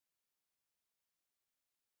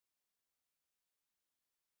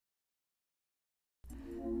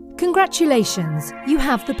Congratulations, you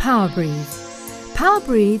have the POWERbreathe.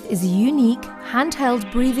 POWERbreathe is a unique,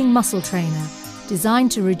 handheld breathing muscle trainer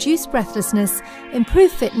designed to reduce breathlessness,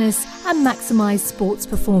 improve fitness and maximise sports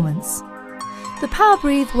performance. The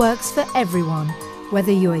POWERbreathe works for everyone,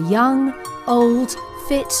 whether you are young, old,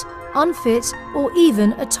 fit, unfit or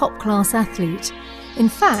even a top-class athlete. In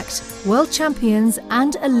fact, world champions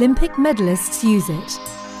and Olympic medalists use it.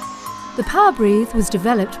 The POWERbreathe was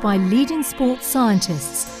developed by leading sports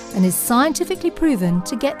scientists and is scientifically proven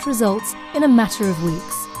to get results in a matter of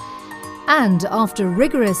weeks. And after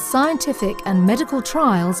rigorous scientific and medical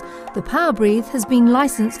trials, the POWERbreathe has been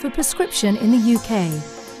licensed for prescription in the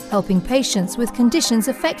UK, helping patients with conditions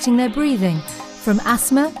affecting their breathing, from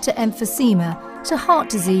asthma to emphysema to heart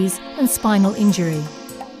disease and spinal injury.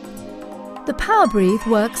 The POWERbreathe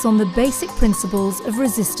works on the basic principles of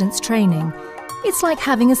resistance training. It's like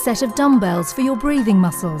having a set of dumbbells for your breathing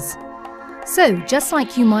muscles. So, just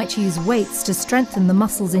like you might use weights to strengthen the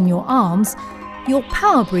muscles in your arms, your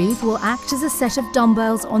POWERbreathe will act as a set of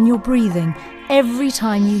dumbbells on your breathing every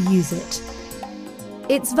time you use it.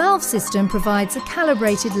 Its valve system provides a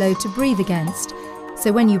calibrated load to breathe against,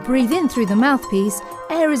 so when you breathe in through the mouthpiece,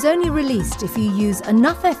 air is only released if you use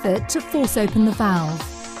enough effort to force open the valve.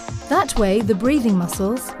 That way, the breathing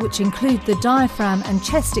muscles, which include the diaphragm and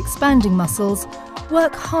chest expanding muscles,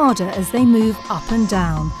 work harder as they move up and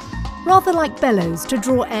down, rather like bellows to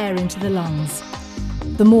draw air into the lungs.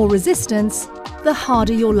 The more resistance, the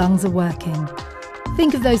harder your lungs are working.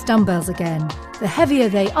 Think of those dumbbells again. The heavier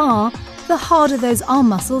they are, the harder those arm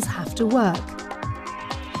muscles have to work.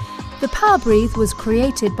 The POWERbreathe was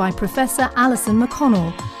created by Professor Alison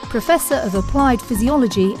McConnell, Professor of Applied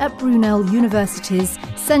Physiology at Brunel University's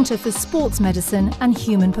Centre for Sports Medicine and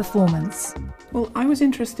Human Performance. Well, I was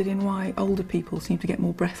interested in why older people seem to get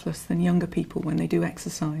more breathless than younger people when they do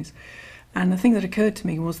exercise. And the thing that occurred to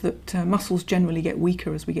me was that muscles generally get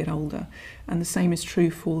weaker as we get older, and the same is true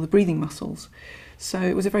for the breathing muscles. So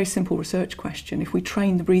it was a very simple research question. If we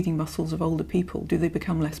train the breathing muscles of older people, do they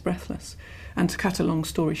become less breathless? And to cut a long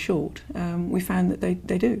story short, we found that they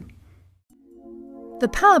do. The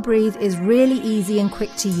POWERbreathe is really easy and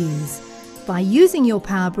quick to use. By using your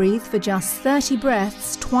POWERbreathe for just 30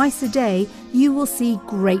 breaths twice a day, you will see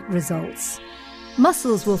great results.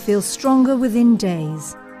 Muscles will feel stronger within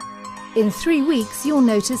days. In 3 weeks, you'll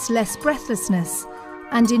notice less breathlessness,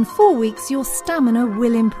 and in 4 weeks, your stamina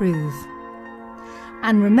will improve.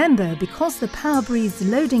 And remember, because the POWERbreathe's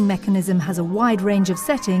loading mechanism has a wide range of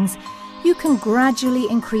settings, you can gradually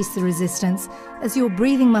increase the resistance as your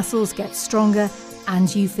breathing muscles get stronger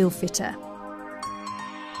and you feel fitter.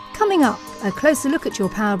 Coming up, a closer look at your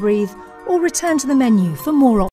POWERbreathe, or return to the menu for more options.